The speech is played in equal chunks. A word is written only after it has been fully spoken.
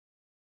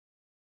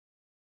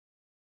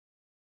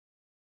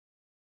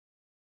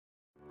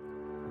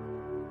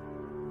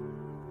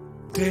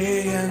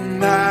Day and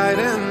night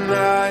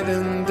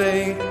and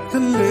day, the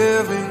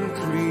living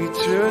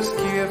creatures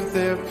give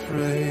their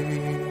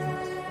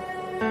praise.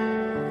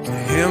 To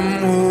him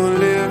who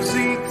lives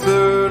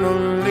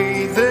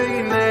eternally,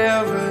 they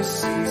never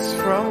cease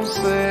from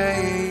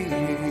saying,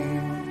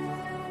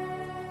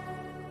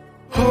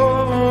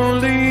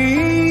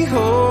 Holy,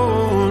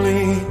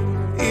 holy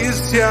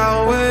is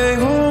Yahweh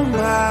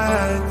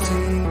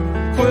Almighty,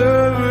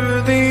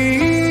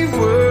 worthy,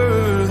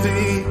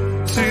 worthy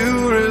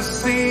to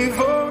receive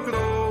all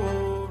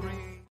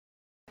glory.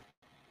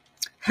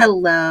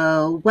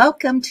 Hello,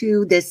 welcome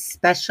to this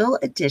special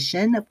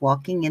edition of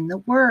Walking in the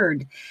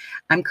Word.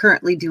 I'm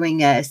currently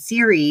doing a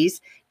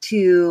series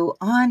to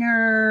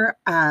honor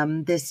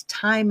this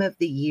time of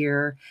the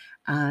year,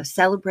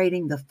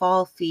 celebrating the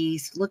fall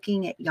feast,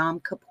 looking at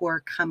Yom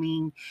Kippur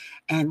coming,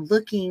 and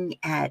looking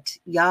at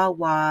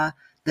Yahuah,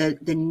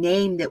 the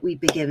name that we've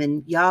been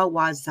given,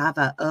 Yahuah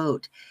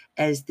Tseva'oth,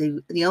 as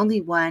the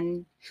only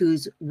one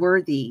who's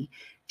worthy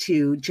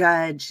to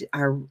judge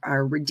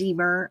our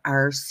Redeemer,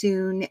 our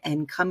soon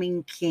and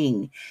coming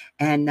King,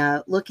 and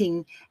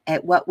looking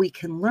at what we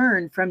can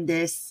learn from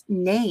this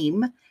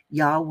name,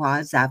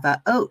 Yahuah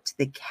Tseva'oth,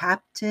 the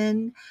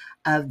captain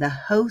of the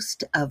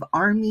host of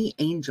army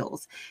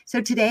angels. So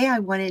today I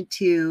wanted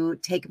to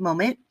take a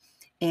moment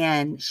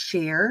and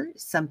share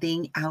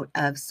something out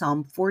of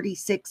Psalm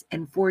 46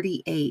 and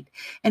 48.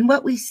 And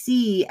what we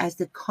see as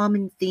the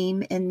common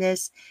theme in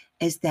this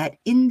is that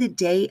in the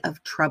day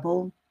of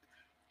trouble,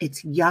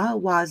 it's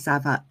Yahuah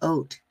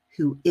Tseva'oth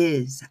who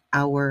is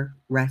our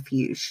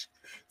refuge.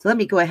 So let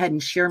me go ahead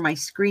and share my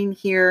screen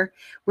here.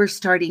 We're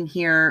starting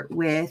here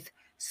with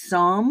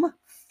Psalm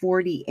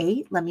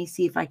 48. Let me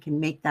see if I can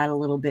make that a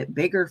little bit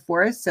bigger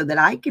for us so that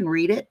I can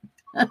read it.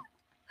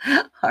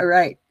 All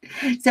right.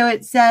 So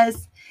it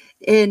says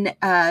in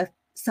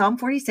Psalm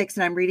 46,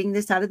 and I'm reading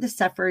this out of the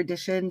Sefer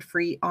edition,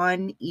 free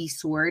on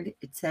eSword.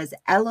 It says,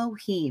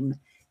 Elohim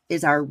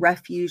is our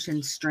refuge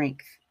and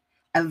strength,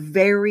 a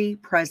very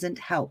present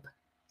help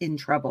in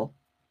trouble.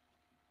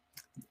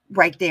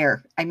 Right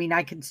there. I mean,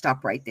 I can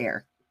stop right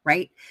there,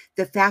 right?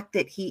 The fact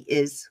that he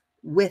is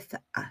with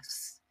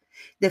us,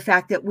 the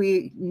fact that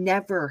we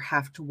never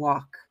have to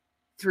walk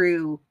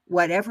through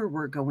whatever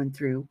we're going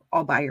through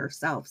all by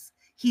ourselves.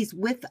 He's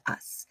with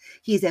us.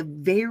 He's a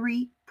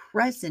very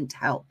present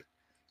help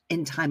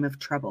in time of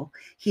trouble.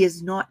 He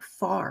is not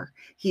far.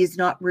 He is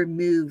not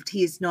removed.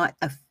 He is not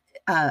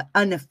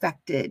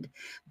unaffected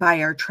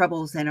by our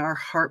troubles and our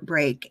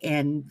heartbreak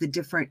and the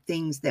different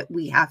things that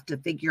we have to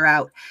figure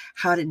out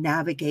how to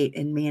navigate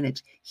and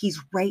manage.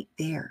 He's right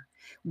there,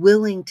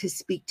 willing to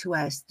speak to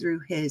us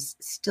through his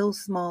still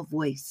small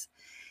voice.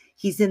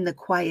 He's in the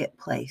quiet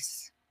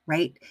place,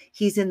 right?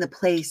 He's in the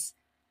place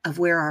of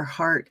where our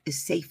heart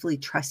is safely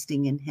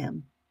trusting in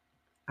him.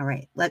 All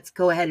right, let's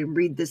go ahead and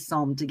read this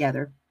psalm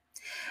together.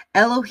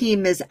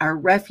 Elohim is our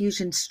refuge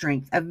and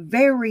strength, a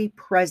very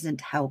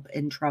present help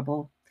in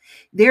trouble.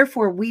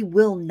 Therefore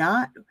will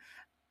not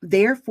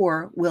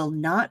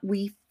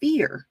we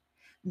fear,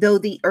 though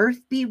the earth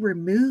be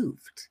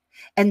removed,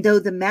 and though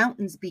the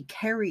mountains be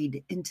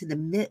carried into the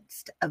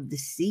midst of the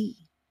sea.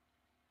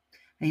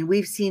 I mean,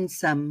 we've seen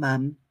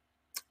some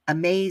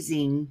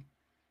amazing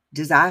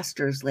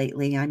disasters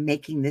lately. I'm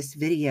making this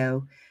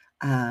video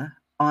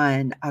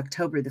on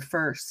October the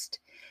 1st.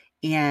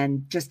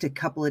 And just a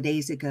couple of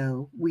days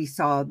ago, we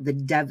saw the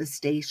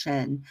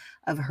devastation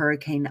of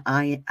Hurricane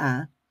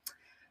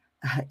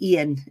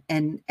Ian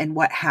and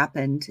what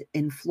happened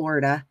in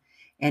Florida.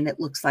 And it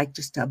looks like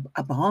just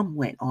a bomb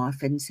went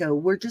off. And so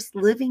we're just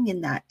living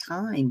in that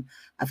time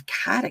of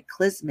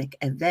cataclysmic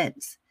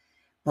events.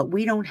 But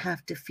we don't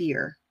have to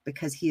fear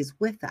because he is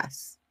with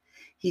us.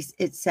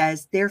 It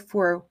says,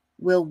 therefore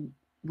will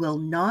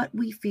not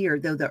we fear,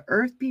 though the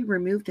earth be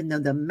removed and though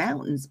the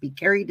mountains be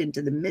carried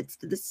into the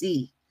midst of the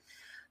sea,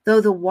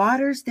 though the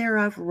waters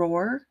thereof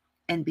roar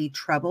and be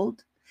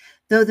troubled,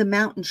 though the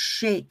mountains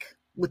shake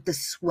with the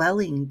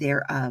swelling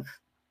thereof.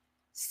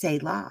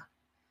 Selah.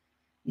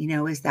 You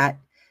know, is that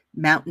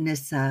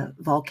mountainous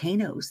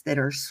volcanoes that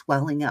are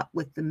swelling up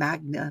with the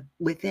magma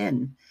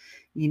within.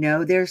 You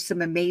know, there's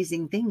some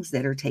amazing things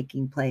that are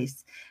taking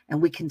place, and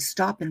we can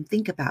stop and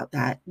think about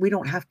that. We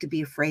don't have to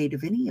be afraid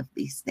of any of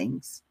these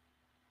things.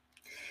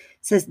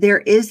 It says,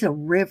 there is a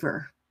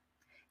river,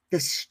 the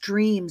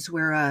streams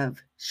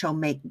whereof shall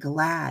make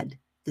glad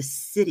the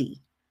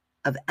city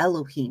of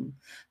Elohim,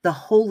 the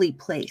holy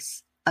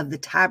place of the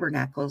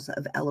tabernacles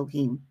of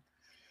Elohim.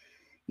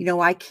 You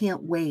know, I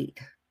can't wait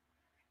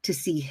to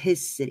see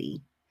his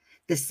city.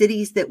 The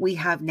cities that we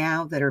have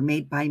now that are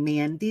made by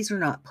man, these are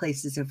not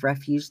places of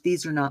refuge.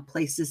 These are not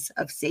places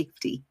of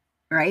safety,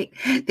 right?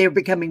 They're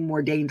becoming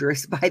more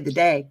dangerous by the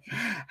day.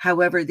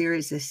 However, there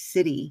is a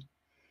city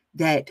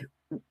that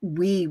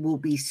we will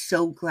be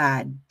so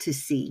glad to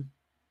see.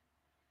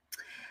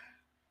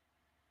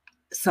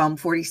 Psalm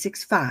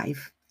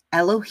 46:5.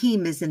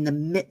 Elohim is in the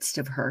midst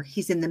of her.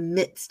 He's in the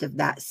midst of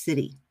that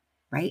city,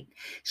 right?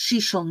 She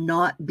shall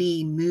not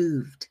be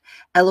moved.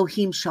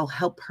 Elohim shall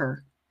help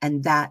her,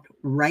 and that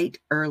right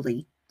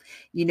early.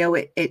 You know,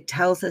 it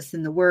tells us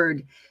in the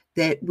word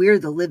that we're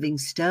the living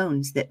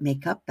stones that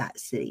make up that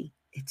city.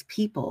 It's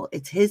people,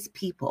 it's his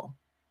people.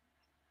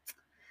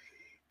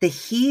 The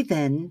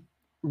heathen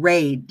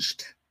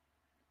raged.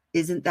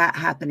 Isn't that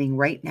happening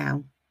right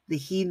now? The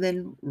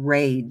heathen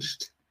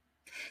raged.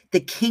 The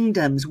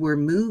kingdoms were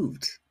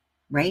moved,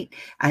 right?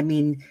 I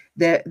mean,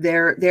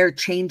 they're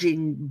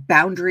changing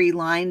boundary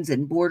lines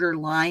and border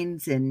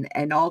lines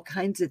and all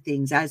kinds of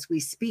things as we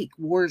speak.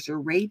 Wars are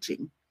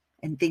raging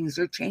and things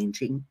are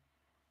changing.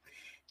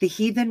 The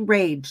heathen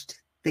raged,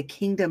 the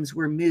kingdoms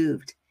were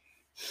moved.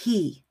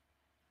 He,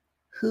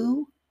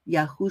 who?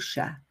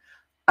 Yahusha,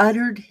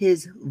 uttered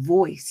his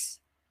voice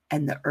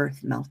and the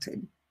earth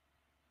melted.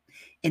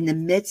 In the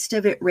midst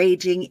of it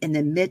raging, in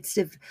the midst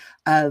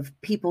of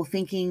people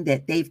thinking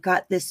that they've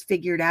got this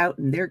figured out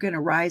and they're going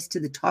to rise to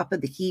the top of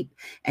the heap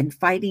and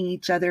fighting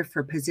each other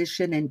for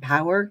position and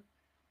power,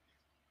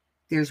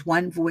 there's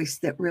one voice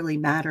that really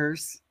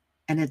matters,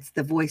 and it's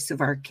the voice of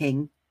our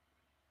King.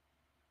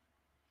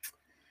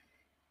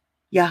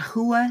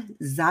 Yahuah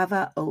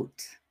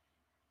Tseva'oth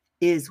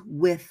is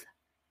with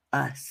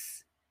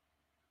us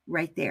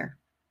right there.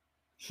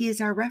 He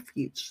is our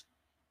refuge.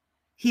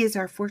 He is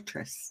our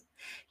fortress.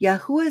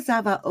 Yahuah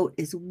Tseva'oth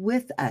is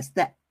with us.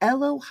 The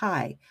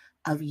Elohai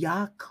of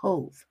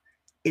Yaakov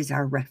is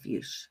our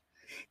refuge.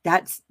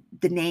 That's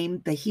the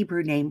name, the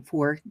Hebrew name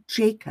for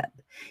Jacob.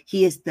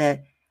 He is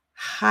the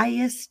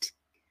highest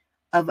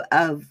of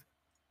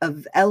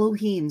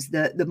Elohims,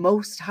 the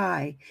most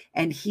high.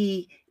 And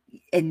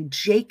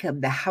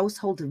Jacob, the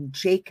household of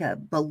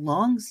Jacob,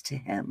 belongs to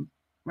him,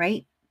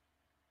 right?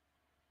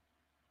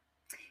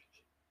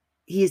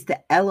 He is the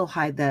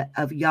Elohai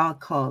of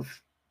Yaakov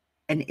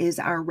and is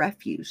our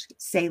refuge.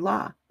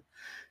 Selah.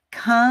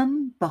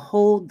 Come,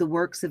 behold the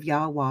works of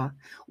Yahuah,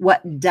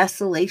 what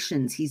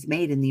desolations he's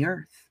made in the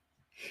earth.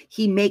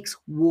 He makes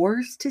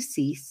wars to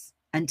cease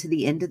unto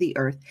the end of the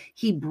earth.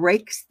 He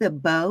breaks the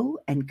bow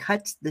and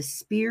cuts the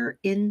spear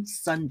in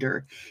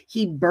sunder.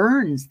 He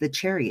burns the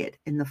chariot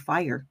in the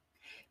fire.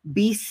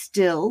 Be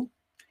still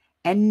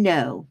and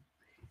know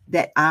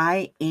that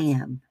I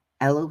am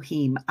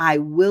Elohim. I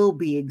will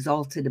be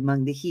exalted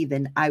among the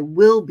heathen. I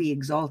will be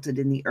exalted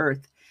in the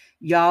earth.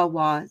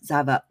 Yahuah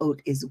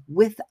Tseva'oth is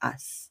with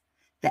us.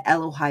 The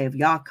Elohai of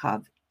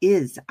Yaakov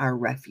is our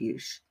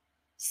refuge.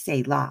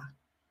 Selah.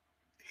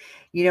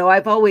 You know,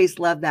 I've always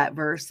loved that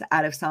verse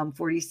out of Psalm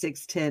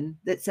 46:10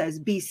 that says,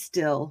 be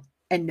still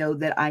and know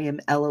that I am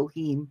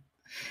Elohim.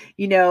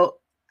 You know,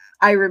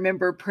 I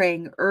remember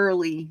praying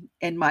early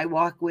in my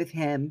walk with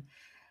him,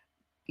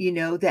 you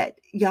know, that,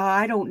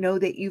 I don't know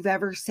that you've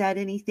ever said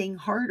anything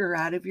harder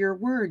out of your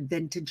word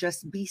than to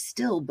just be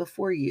still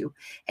before you.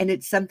 And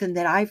it's something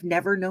that I've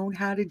never known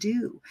how to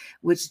do,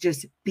 was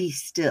just be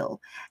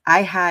still.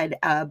 I had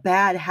a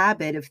bad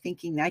habit of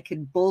thinking I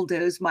could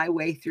bulldoze my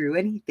way through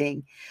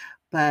anything.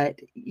 But,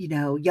 you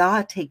know,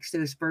 Yah takes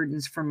those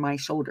burdens from my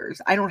shoulders.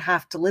 I don't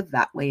have to live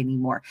that way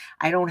anymore.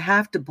 I don't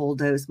have to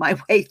bulldoze my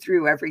way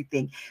through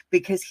everything,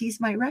 because he's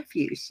my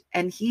refuge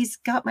and he's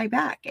got my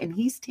back and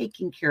he's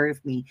taking care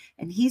of me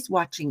and he's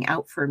watching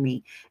out for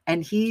me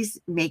and he's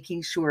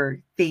making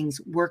sure things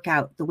work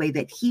out the way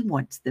that he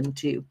wants them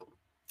to.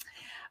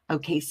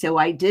 Okay, so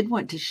I did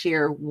want to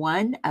share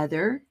one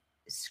other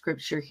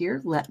scripture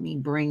here. Let me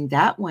bring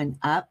that one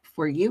up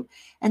for you.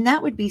 And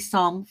that would be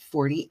Psalm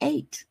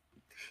 48.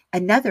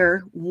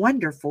 Another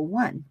wonderful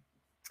one.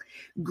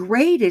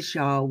 Great is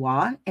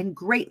Yahuah and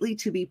greatly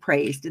to be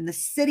praised in the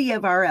city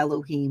of our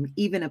Elohim,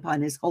 even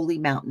upon his holy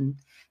mountain,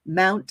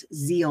 Mount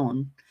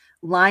Zion,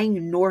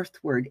 lying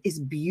northward, is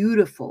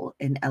beautiful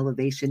in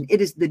elevation.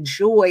 It is the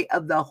joy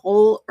of the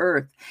whole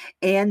earth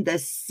and the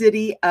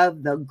city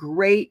of the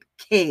great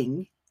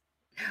King.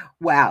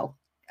 Wow,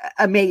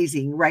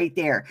 amazing right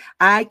there.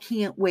 I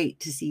can't wait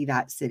to see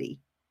that city.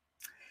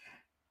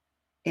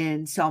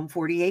 In Psalm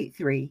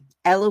 48:3,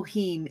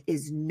 Elohim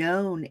is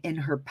known in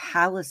her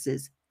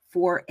palaces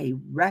for a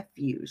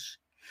refuge.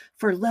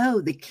 For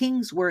lo, the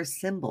kings were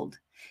assembled.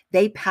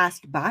 They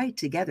passed by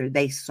together.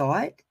 They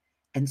saw it,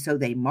 and so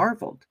they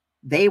marveled.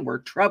 They were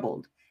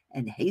troubled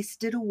and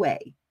hasted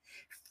away.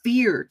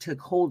 Fear took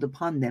hold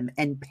upon them,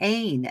 and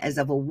pain as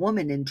of a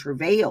woman in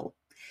travail.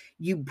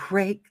 You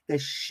break the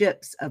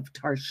ships of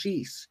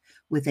Tarshish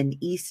with an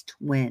east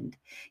wind.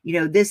 You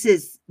know, this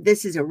is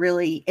a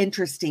really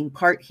interesting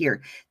part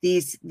here.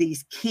 These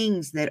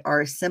kings that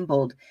are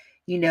assembled,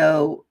 you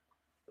know,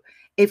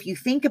 if you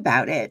think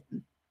about it,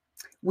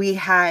 we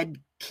had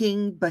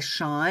King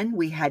Bashan,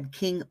 we had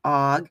King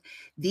Og.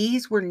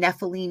 These were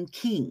Nephilim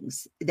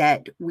kings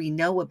that we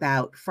know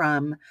about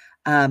from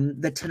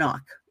the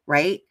Tanakh,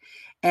 right?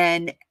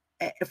 And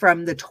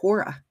from the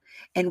Torah.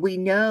 And we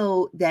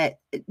know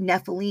that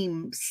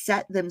Nephilim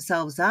set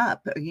themselves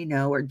up, you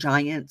know, or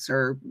giants,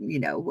 or, you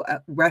know,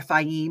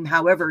 Rephaim,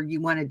 however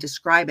you want to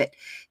describe it.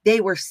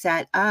 They were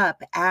set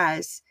up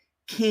as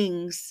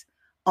kings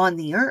on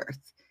the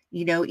earth,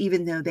 you know,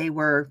 even though they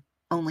were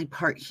only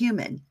part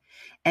human.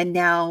 And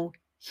now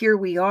here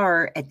we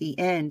are at the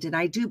end, and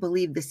I do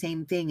believe the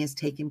same thing is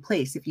taking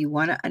place. If you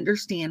want to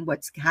understand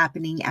what's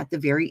happening at the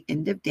very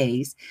end of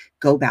days,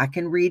 go back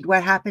and read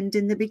what happened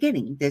in the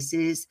beginning. This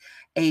is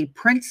a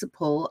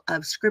principle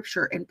of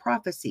scripture and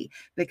prophecy,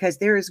 because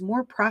there is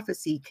more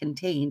prophecy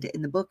contained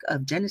in the book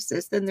of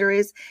Genesis than there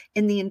is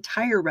in the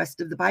entire rest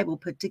of the Bible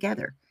put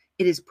together.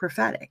 It is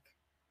prophetic,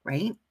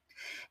 right?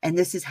 And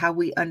this is how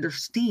we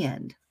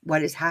understand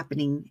what is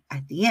happening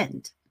at the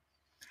end.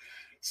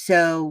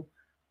 So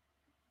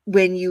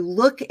when you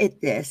look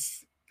at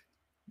this,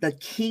 the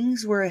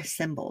kings were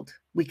assembled.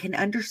 We can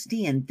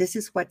understand this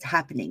is what's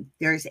happening.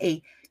 There's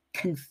a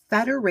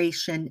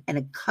confederation and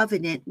a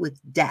covenant with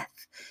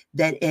death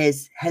that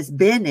has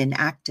been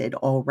enacted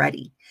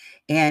already.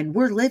 And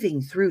we're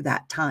living through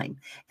that time.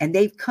 And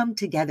they've come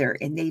together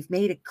and they've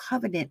made a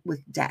covenant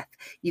with death.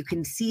 You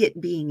can see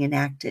it being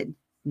enacted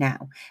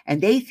now.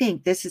 And they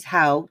think this is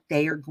how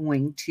they are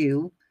going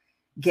to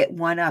get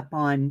one up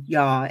on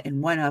Yah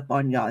and one up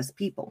on Yah's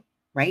people,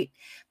 right?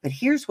 But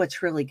here's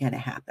what's really going to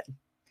happen.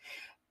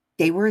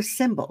 They were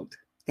assembled.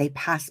 They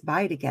passed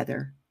by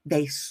together.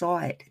 They saw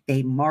it.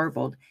 They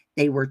marveled.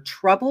 They were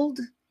troubled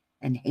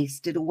and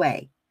hasted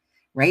away,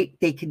 right?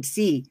 They could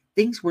see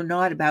things were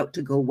not about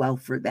to go well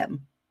for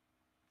them.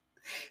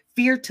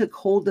 Fear took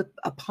hold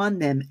upon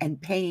them,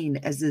 and pain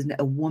as in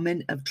a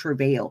woman of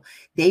travail.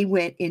 They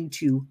went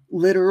into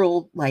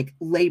literal like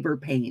labor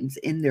pains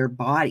in their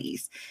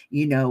bodies,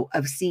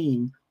 of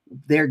seeing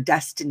their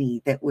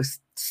destiny that was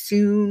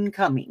soon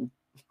coming.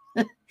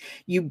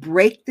 You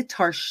break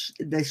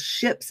the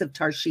ships of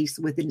Tarshish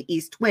with an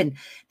east wind.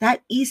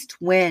 That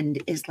east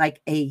wind is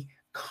like a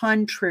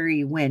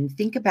contrary wind.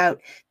 Think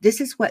about,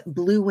 this is what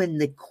blew in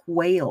the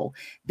quail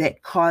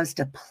that caused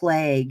a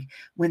plague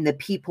when the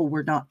people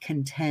were not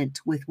content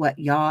with what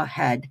Yah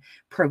had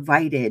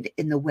provided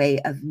in the way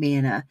of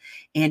manna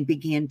and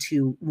began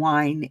to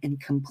whine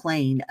and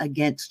complain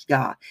against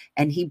Yah.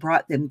 And he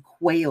brought them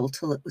quail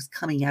till it was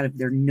coming out of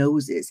their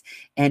noses,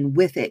 and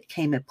with it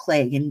came a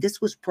plague. And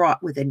this was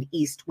brought with an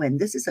east wind.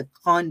 This is a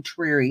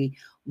contrary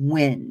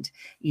wind,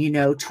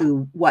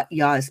 to what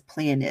Yah's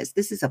plan is.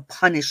 This is a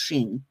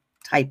punishing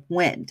type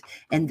wind.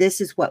 And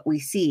this is what we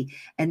see.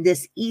 And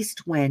this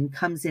east wind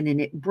comes in and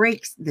it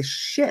breaks the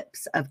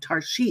ships of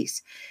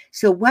Tarshish.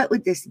 So what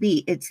would this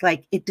be? It's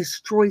like it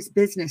destroys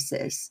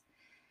businesses.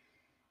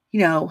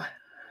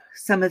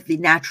 Some of the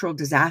natural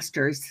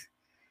disasters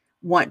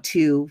want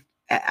to,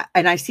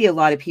 and I see a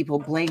lot of people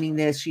blaming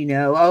this,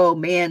 oh,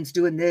 man's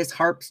doing this,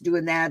 HARP's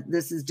doing that,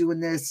 this is doing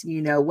this,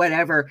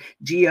 whatever,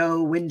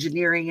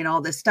 geoengineering and all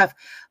this stuff.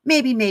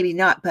 Maybe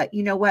not. But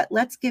you know what?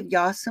 Let's give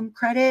Yah some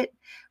credit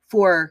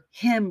for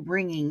him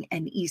bringing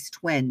an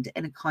east wind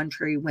and a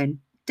contrary wind.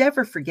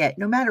 Never forget,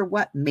 no matter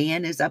what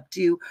man is up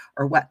to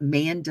or what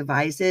man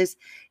devises,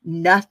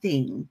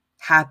 nothing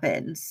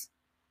happens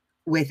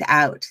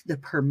without the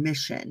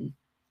permission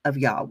of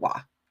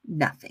Yahuah.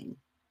 Nothing.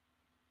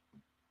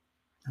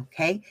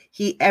 Okay?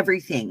 He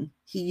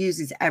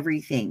uses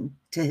everything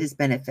to his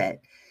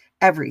benefit.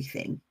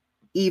 Everything.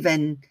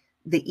 Even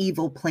the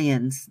evil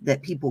plans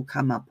that people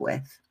come up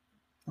with.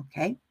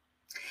 Okay?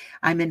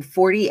 I'm in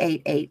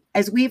 48:8.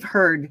 As we've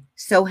heard,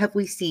 so have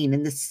we seen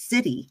in the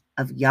city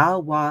of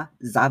Yahuah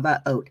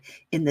Tseva'oth,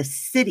 in the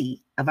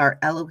city of our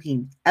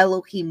Elohim.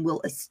 Elohim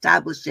will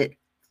establish it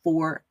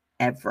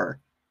forever.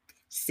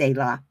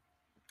 Selah.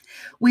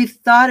 We've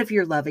thought of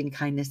your loving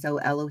kindness, O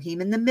Elohim,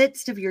 in the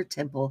midst of your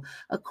temple,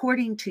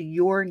 according to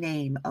your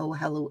name, O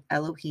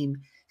Elohim.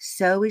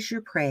 So is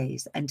your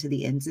praise unto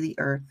the ends of the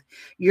earth.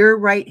 Your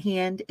right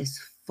hand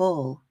is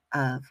full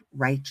of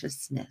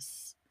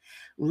righteousness.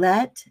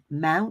 Let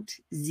Mount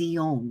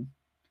Zion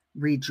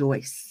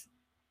rejoice.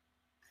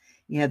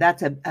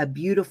 That's a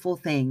beautiful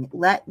thing.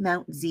 Let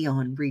Mount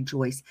Zion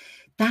rejoice.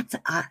 That's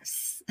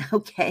us,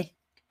 okay?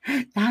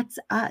 That's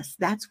us.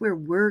 That's where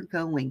we're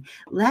going.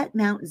 Let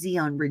Mount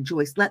Zion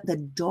rejoice. Let the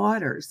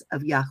daughters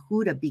of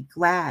Yahudah be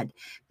glad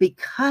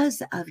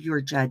because of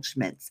your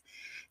judgments.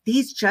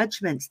 These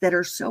judgments that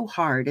are so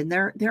hard, and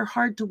they're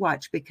hard to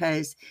watch,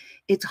 because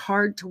it's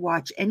hard to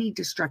watch any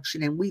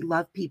destruction, and we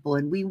love people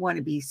and we want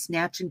to be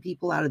snatching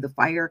people out of the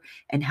fire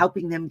and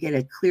helping them get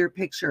a clear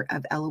picture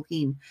of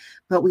Elohim.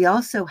 But we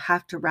also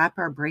have to wrap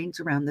our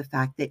brains around the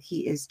fact that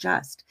he is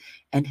just,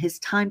 and his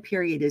time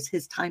period is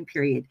his time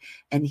period,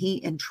 and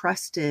he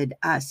entrusted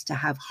us to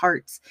have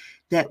hearts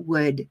that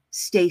would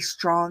stay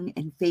strong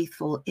and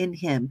faithful in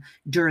him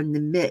during the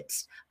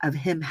midst of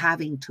him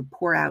having to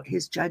pour out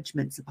his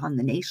judgments upon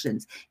the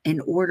nations in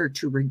order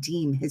to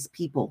redeem his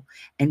people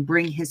and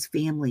bring his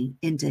family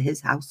into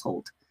his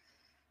household.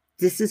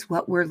 This is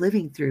what we're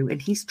living through, and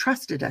he's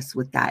trusted us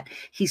with that.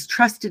 He's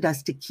trusted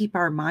us to keep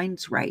our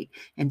minds right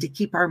and to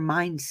keep our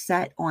minds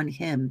set on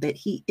him, that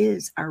he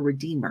is our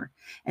Redeemer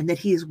and that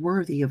he is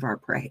worthy of our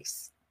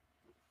praise.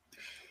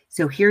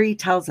 So here he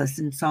tells us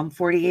in Psalm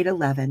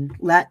 48:11,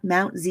 let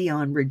Mount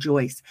Zion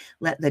rejoice.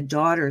 Let the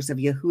daughters of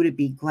Yahudah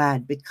be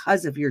glad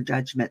because of your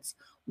judgments.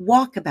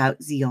 Walk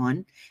about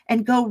Zion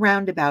and go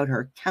round about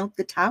her. Count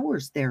the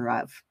towers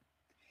thereof.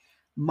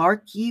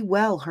 Mark ye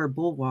well her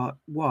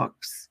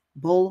bulwarks.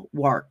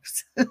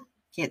 bulwarks.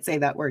 Can't say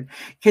that word.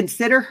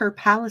 Consider her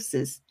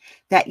palaces,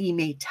 that ye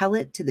may tell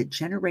it to the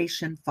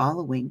generation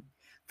following.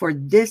 For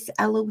this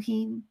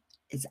Elohim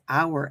is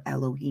our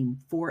Elohim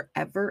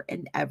forever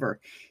and ever.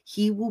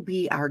 He will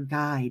be our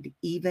guide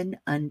even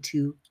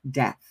unto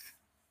death,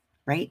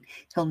 right?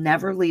 He'll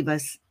never leave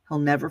us. He'll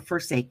never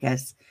forsake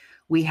us.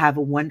 We have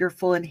a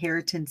wonderful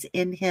inheritance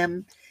in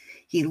him.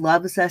 He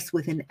loves us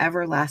with an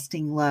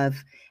everlasting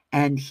love,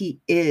 and he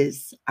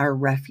is our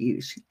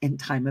refuge in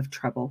time of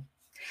trouble.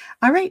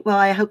 All right. Well,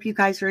 I hope you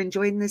guys are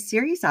enjoying this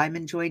series. I'm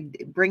enjoying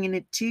bringing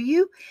it to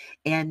you.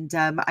 And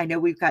I know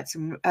we've got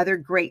some other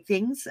great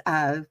things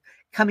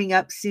coming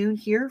up soon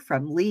here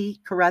from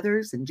Lee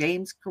Carruthers and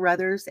James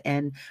Carruthers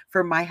and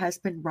from my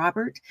husband,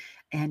 Robert.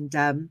 And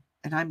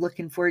I'm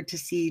looking forward to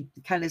see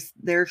kind of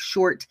their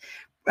short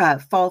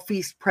fall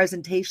feast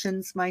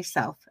presentations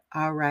myself.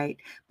 All right.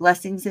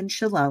 Blessings and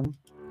shalom.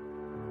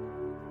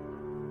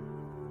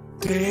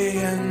 Day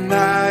and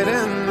night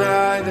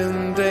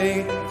and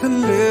day, the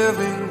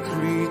living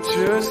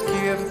creatures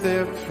give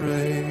their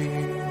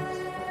praise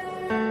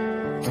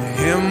to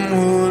him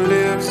who